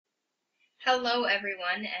Hello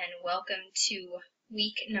everyone and welcome to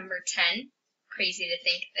week number 10. Crazy to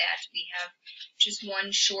think that we have just one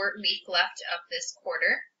short week left of this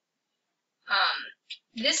quarter.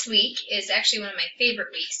 This week is actually one of my favorite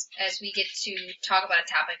weeks as we get to talk about a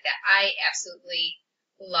topic that I absolutely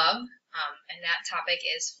love, and that topic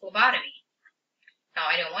is phlebotomy. Now,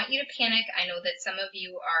 I don't want you to panic. I know that some of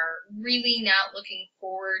you are really not looking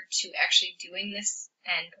forward to actually doing this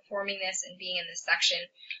and performing this and being in this section.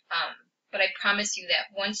 But I promise you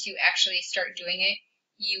that once you actually start doing it,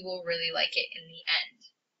 you will really like it in the end.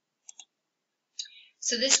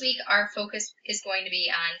 So this week, our focus is going to be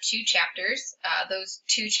on two chapters. Those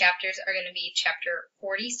two chapters are going to be chapter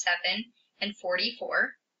 47 and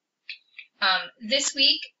 44. This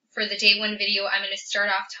week, for the day one video, I'm going to start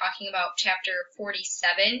off talking about chapter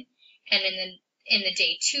 47, and in the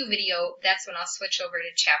day two video, that's when I'll switch over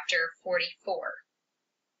to chapter 44.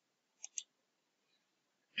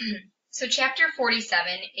 So chapter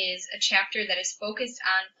 47 is a chapter that is focused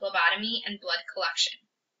on phlebotomy and blood collection.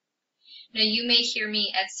 Now you may hear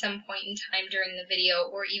me at some point in time during the video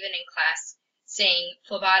or even in class saying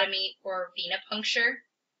phlebotomy or venipuncture.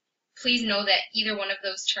 Please know that either one of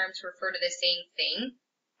those terms refer to the same thing.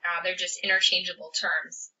 They're just interchangeable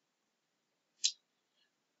terms.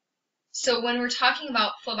 So when we're talking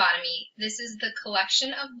about phlebotomy, this is the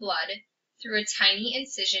collection of blood through a tiny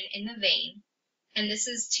incision in the vein, and this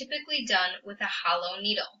is typically done with a hollow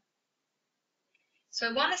needle. So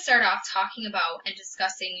I want to start off talking about and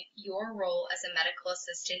discussing your role as a medical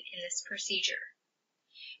assistant in this procedure.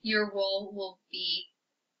 Your role will be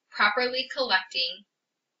properly collecting,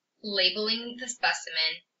 labeling the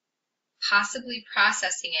specimen, possibly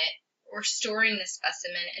processing it, or storing the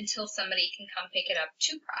specimen until somebody can come pick it up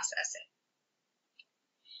to process it.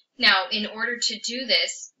 Now, in order to do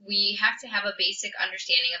this, we have to have a basic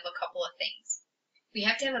understanding of a couple of things. We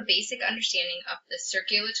have to have a basic understanding of the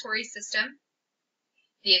circulatory system,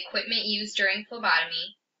 the equipment used during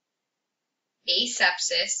phlebotomy,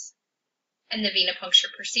 asepsis, and the venipuncture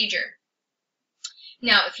procedure.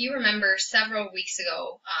 Now, if you remember several weeks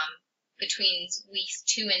ago, between weeks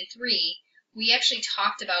 2 and 3, we actually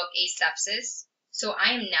talked about asepsis, so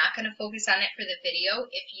I am not going to focus on it for the video.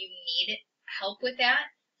 If you need help with that,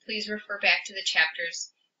 please refer back to the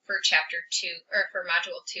chapters for chapter 2, or for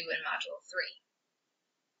module 2 and module 3.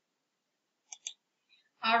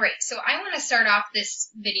 Alright, so I want to start off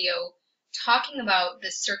this video talking about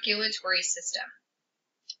the circulatory system.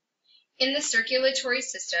 In the circulatory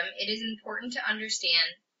system, it is important to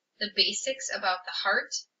understand the basics about the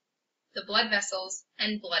heart, the blood vessels,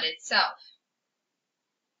 and blood itself.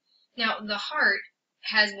 Now, the heart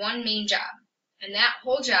has one main job, and that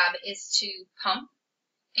whole job is to pump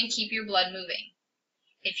and keep your blood moving.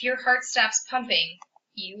 If your heart stops pumping,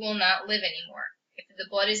 you will not live anymore. If the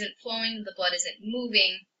blood isn't flowing, the blood isn't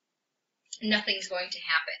moving, nothing's going to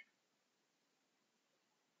happen.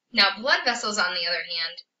 Now, blood vessels, on the other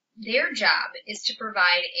hand, their job is to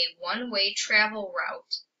provide a one-way travel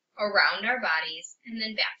route around our bodies and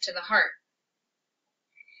then back to the heart.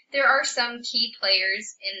 There are some key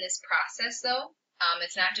players in this process, though.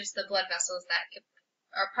 It's not just the blood vessels that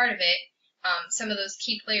are part of it. Some of those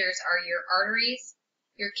key players are your arteries,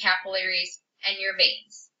 your capillaries, and your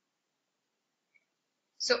veins.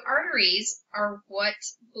 So arteries are what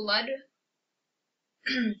blood,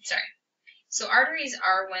 So arteries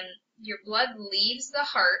are when your blood leaves the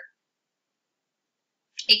heart,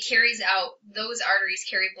 those arteries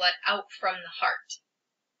carry blood out from the heart.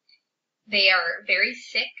 They are very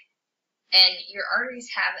thick, and your arteries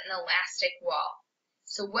have an elastic wall.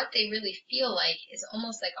 So what they really feel like is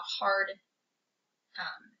almost like a hard,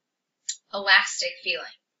 elastic feeling.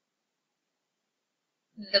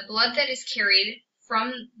 The blood that is carried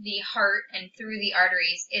from the heart and through the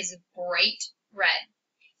arteries is bright red.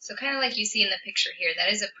 So kind of like you see in the picture here,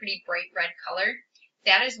 that is a pretty bright red color.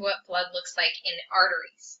 That is what blood looks like in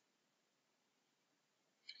arteries.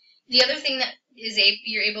 The other thing that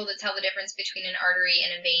you're able to tell the difference between an artery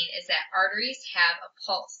and a vein is that arteries have a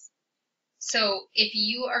pulse. So if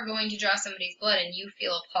you are going to draw somebody's blood and you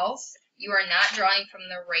feel a pulse, you are not drawing from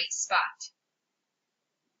the right spot.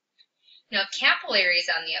 Now, capillaries,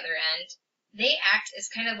 on the other end, they act as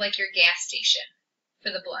kind of like your gas station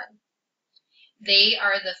for the blood. They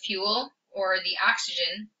are the fuel or the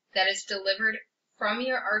oxygen that is delivered from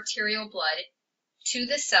your arterial blood to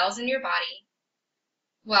the cells in your body,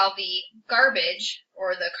 while the garbage,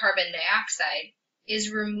 or the carbon dioxide,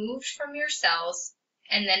 is removed from your cells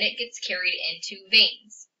and then it gets carried into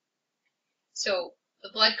veins. So the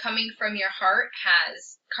blood coming from your heart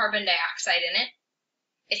has carbon dioxide in it.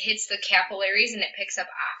 it hits the capillaries and it picks up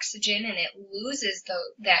oxygen and it loses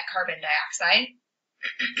that carbon dioxide.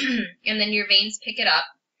 And then your veins pick it up.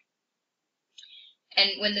 And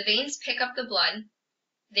when the veins pick up the blood,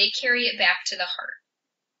 they carry it back to the heart.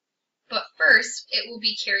 But first, it will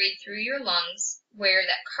be carried through your lungs where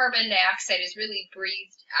that carbon dioxide is really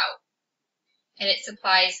breathed out. And it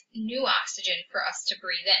supplies new oxygen for us to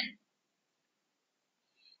breathe in.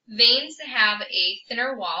 Veins have a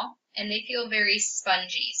thinner wall and they feel very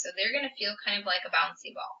spongy, so they're going to feel kind of like a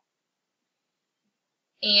bouncy ball.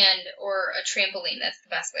 Or a trampoline, that's the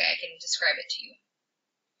best way I can describe it to you.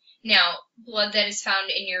 Now, blood that is found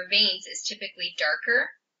in your veins is typically darker,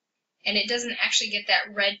 and it doesn't actually get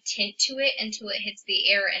that red tint to it until it hits the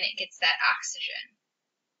air and it gets that oxygen.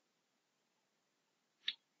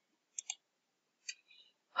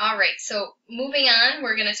 Alright, so moving on,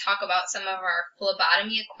 we're going to talk about some of our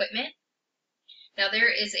phlebotomy equipment. Now,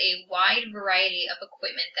 there is a wide variety of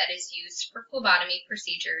equipment that is used for phlebotomy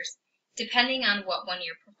procedures, depending on what one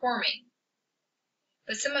you're performing.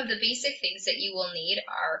 But some of the basic things that you will need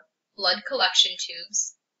are blood collection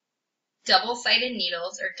tubes, double-sided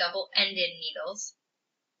needles or double-ended needles,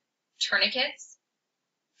 tourniquets,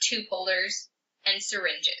 tube holders, and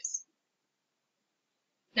syringes.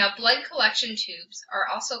 Now, blood collection tubes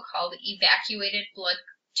are also called evacuated blood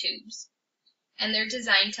tubes, and they're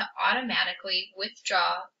designed to automatically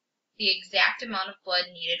withdraw the exact amount of blood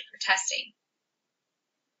needed for testing.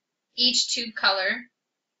 Each tube color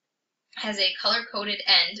has a color-coded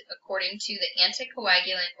end according to the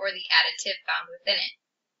anticoagulant or the additive found within it.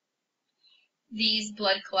 These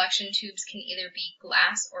blood collection tubes can either be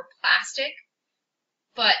glass or plastic,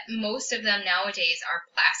 but most of them nowadays are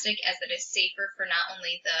plastic as it is safer for not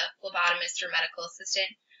only the phlebotomist or medical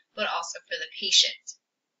assistant, but also for the patient.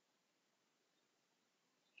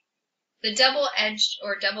 The double-edged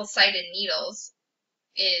or double-sided needles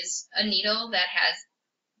is a needle that has,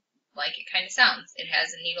 like it kind of sounds, it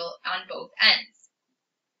has a needle on both ends.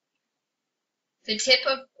 The tip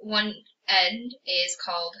of one end is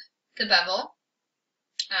called the bevel,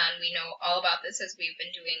 and we know all about this as we've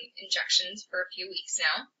been doing injections for a few weeks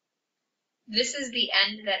now. This is the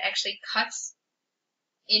end that actually cuts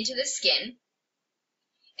into the skin,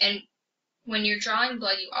 and when you're drawing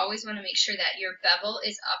blood, you always want to make sure that your bevel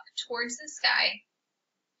is up towards the sky,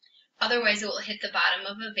 otherwise it will hit the bottom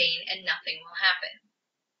of a vein and nothing will happen.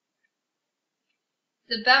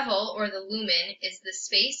 The bevel, or the lumen, is the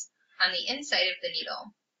space on the inside of the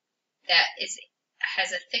needle that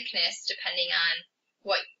has a thickness depending on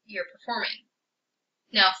what you're performing.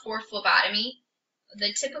 Now, for phlebotomy,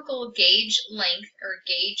 the typical gauge length or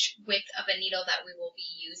gauge width of a needle that we will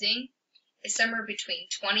be using is somewhere between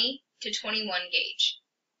 20 to 21 gauge.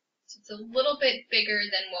 So it's a little bit bigger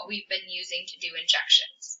than what we've been using to do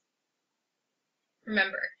injections.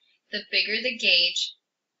 Remember, the bigger the gauge,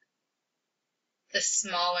 the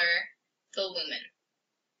smaller the lumen.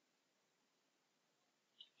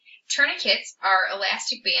 Tourniquets are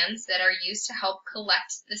elastic bands that are used to help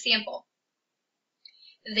collect the sample.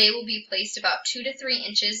 They will be placed about 2 to 3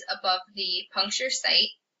 inches above the puncture site,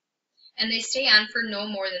 and they stay on for no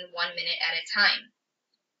more than 1 minute at a time.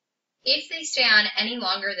 If they stay on any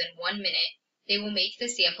longer than 1 minute, they will make the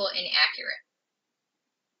sample inaccurate.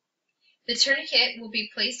 The tourniquet will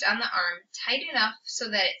be placed on the arm tight enough so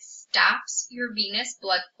that it stops your venous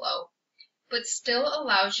blood flow, but still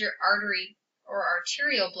allows your artery or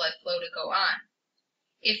arterial blood flow to go on.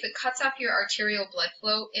 If it cuts off your arterial blood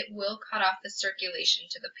flow, it will cut off the circulation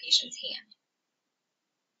to the patient's hand.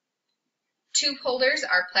 Tube holders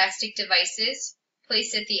are plastic devices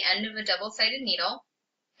placed at the end of a double-sided needle,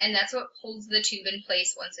 and that's what holds the tube in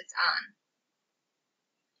place once it's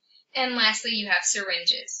on. And lastly, you have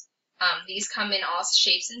syringes. These come in all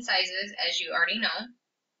shapes and sizes, as you already know,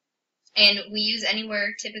 and we use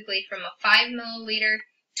anywhere typically from a 5 milliliter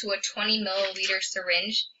to a 20 milliliter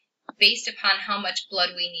syringe based upon how much blood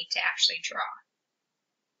we need to actually draw.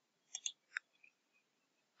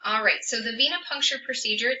 Alright, so the venipuncture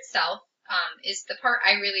procedure itself is the part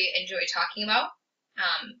I really enjoy talking about.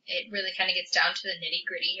 It really kind of gets down to the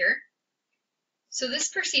nitty-gritty here. So this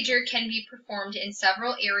procedure can be performed in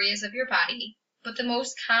several areas of your body, but the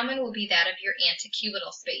most common will be that of your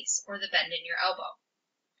antecubital space, or the bend in your elbow.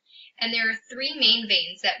 And there are 3 main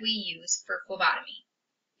veins that we use for phlebotomy.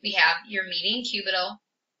 We have your median cubital,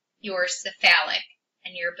 your cephalic,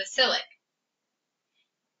 and your basilic.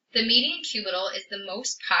 The median cubital is the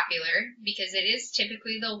most popular because it is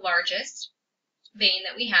typically the largest vein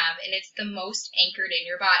that we have, and it's the most anchored in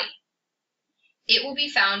your body. It will be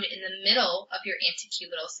found in the middle of your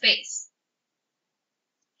antecubital space.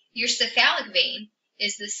 Your cephalic vein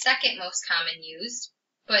is the second most common used,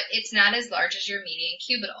 but it's not as large as your median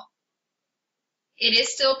cubital. It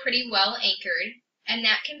is still pretty well anchored, and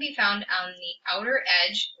that can be found on the outer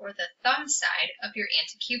edge or the thumb side of your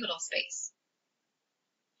antecubital space.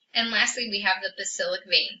 And lastly, we have the basilic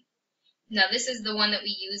vein. Now this is the one that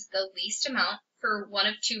we use the least amount for one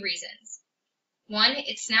of two reasons. One,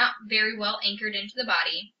 it's not very well anchored into the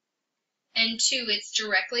body, and two, it's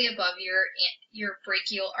directly above your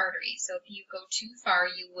brachial artery. So if you go too far,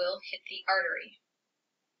 you will hit the artery.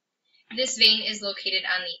 This vein is located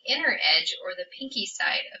on the inner edge or the pinky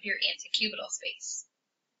side of your antecubital space.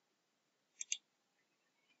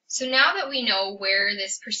 So now that we know where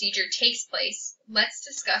this procedure takes place, let's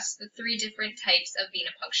discuss the three different types of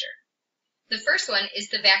venipuncture. The first one is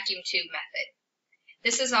the vacuum tube method.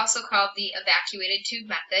 This is also called the evacuated tube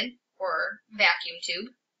method or vacuum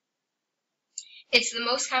tube. It's the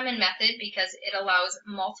most common method because it allows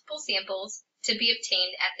multiple samples to be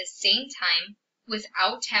obtained at the same time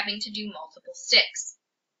without having to do multiple sticks.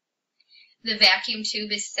 The vacuum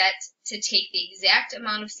tube is set to take the exact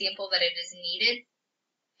amount of sample that it is needed,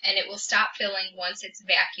 and it will stop filling once its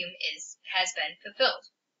vacuum has been fulfilled.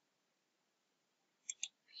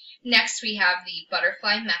 Next, we have the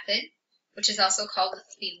butterfly method, which is also called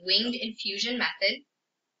the winged infusion method.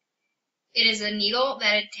 It is a needle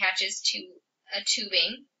that attaches to a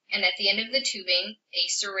tubing, and at the end of the tubing, a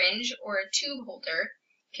syringe or a tube holder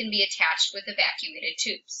can be attached with evacuated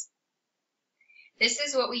tubes. This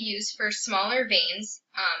is what we use for smaller veins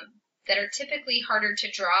that are typically harder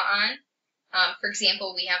to draw on. For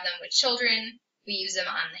example, we have them with children, we use them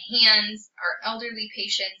on the hands, our elderly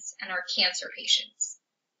patients, and our cancer patients.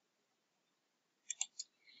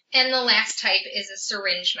 And the last type is a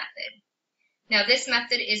syringe method. Now this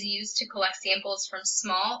method is used to collect samples from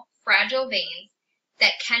small, fragile veins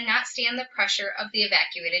that cannot stand the pressure of the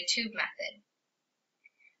evacuated tube method.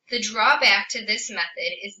 The drawback to this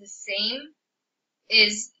method is the same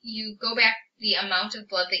as you go back the amount of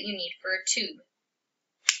blood that you need for a tube.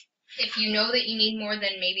 If you know that you need more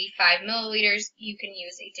than maybe 5 milliliters, you can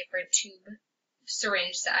use a different tube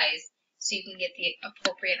syringe size so you can get the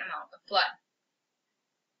appropriate amount of blood.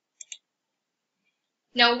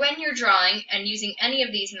 Now, when you're drawing and using any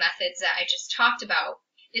of these methods that I just talked about,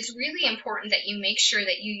 it's really important that you make sure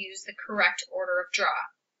that you use the correct order of draw.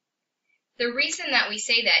 The reason that we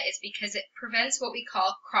say that is because it prevents what we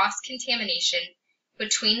call cross-contamination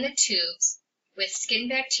between the tubes with skin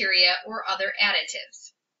bacteria or other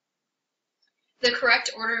additives. The correct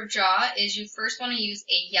order of draw is you first want to use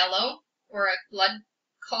a yellow or a blood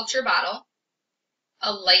culture bottle,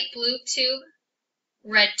 a light blue tube,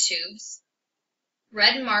 red tubes,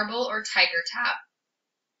 red marble or tiger top,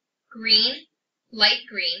 green, light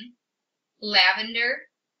green, lavender,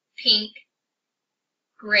 pink,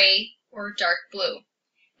 gray, or dark blue.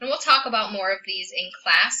 And we'll talk about more of these in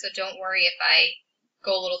class, so don't worry if I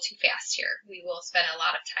go a little too fast here. We will spend a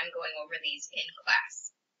lot of time going over these in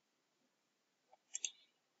class.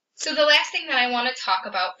 So the last thing that I want to talk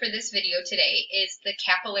about for this video today is the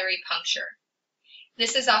capillary puncture.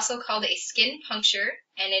 This is also called a skin puncture,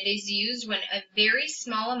 and it is used when a very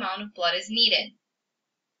small amount of blood is needed.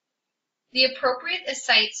 The appropriate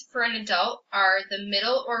sites for an adult are the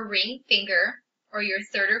middle or ring finger, or your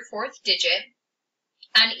third or fourth digit,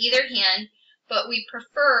 on either hand, but we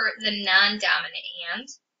prefer the non-dominant hand.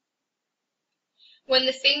 When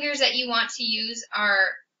the fingers that you want to use are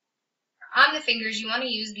on the fingers, you want to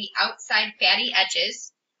use the outside fatty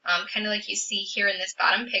edges, kind of like you see here in this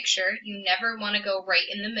bottom picture. You never want to go right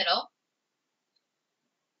in the middle.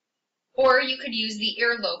 Or you could use the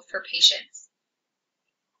earlobe for patients.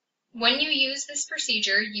 When you use this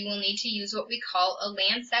procedure, you will need to use what we call a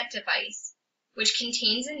lancet device, which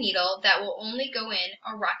contains a needle that will only go in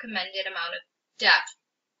a recommended amount of depth.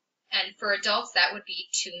 And for adults, that would be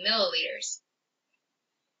 2 milliliters.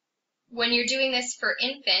 When you're doing this for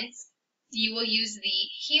infants, you will use the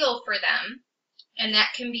heel for them, and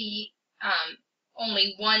that can be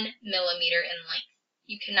only 1 millimeter in length.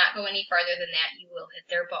 You cannot go any farther than that. You will hit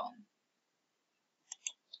their bone.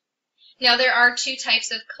 Now, there are two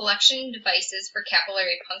types of collection devices for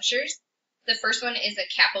capillary punctures. The first one is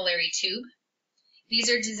a capillary tube. These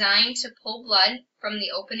are designed to pull blood from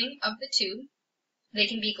the opening of the tube. They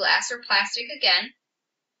can be glass or plastic again.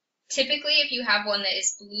 Typically, if you have one that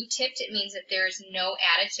is blue-tipped, it means that there is no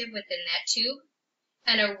additive within that tube.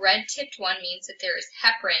 And a red-tipped one means that there is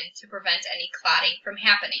heparin to prevent any clotting from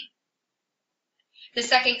happening. The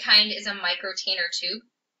second kind is a microtainer tube,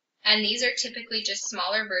 and these are typically just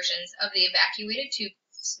smaller versions of the evacuated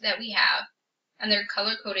tubes that we have, and they're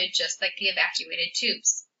color-coded just like the evacuated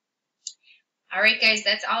tubes. Alright guys,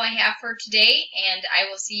 that's all I have for today, and I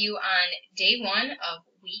will see you on day 1 of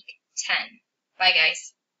week 10. Bye,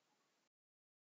 guys.